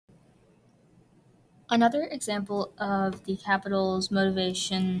Another example of the capital's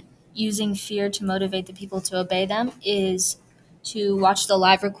motivation using fear to motivate the people to obey them is to watch the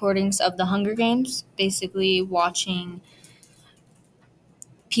live recordings of the Hunger Games, basically watching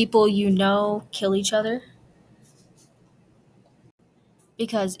people kill each other.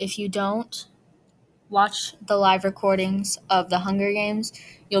 Because if you don't watch the live recordings of the Hunger Games,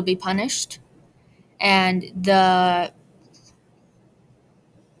 you'll be punished. And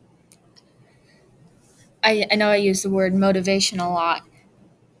I know I use the word motivation a lot.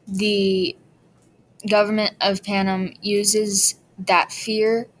 The government of Panem uses that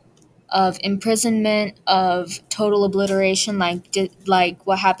fear of imprisonment, of total obliteration, like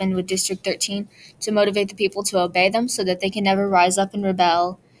what happened with District 13, to motivate the people to obey them so that they can never rise up and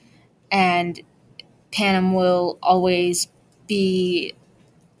rebel, and Panem will always be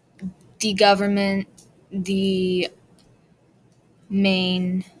the government, the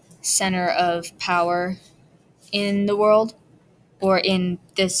main center of power in the world, or in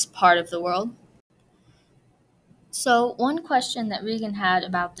this part of the world. So, one question that Regan had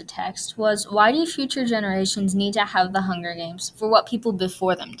about the text was, why do future generations need to have the Hunger Games for what people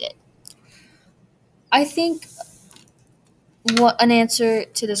before them did? I think what an answer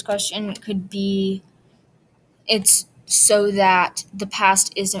to this question could be, it's so that the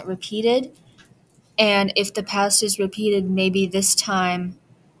past isn't repeated. And if the past is repeated, maybe this time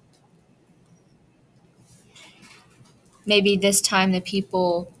the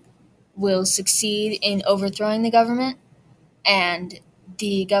people will succeed in overthrowing the government. And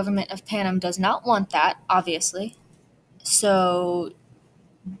the government of Panem does not want that, obviously. So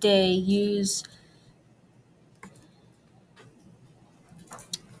they use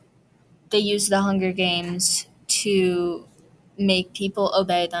the Hunger Games to make people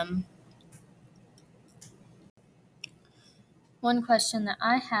obey them. One question that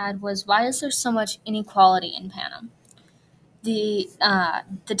I had was, why is there so much inequality in Panem? The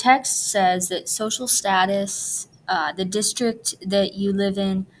text says that social status, the district that you live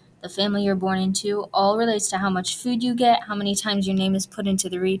in, the family you're born into, all relates to how much food you get, how many times your name is put into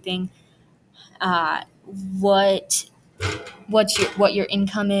the reaping, uh, what what your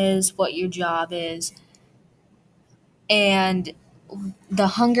income is, what your job is, and the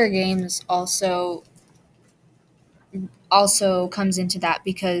Hunger Games also comes into that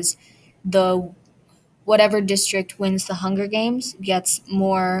because the whatever district wins the Hunger Games gets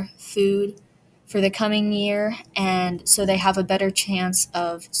more food for the coming year, and so they have a better chance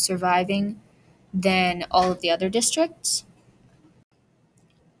of surviving than all of the other districts.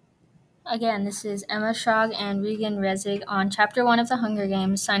 Again, this is Emma Schrag and Regan Rezig on Chapter 1 of the Hunger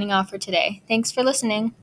Games, signing off for today. Thanks for listening.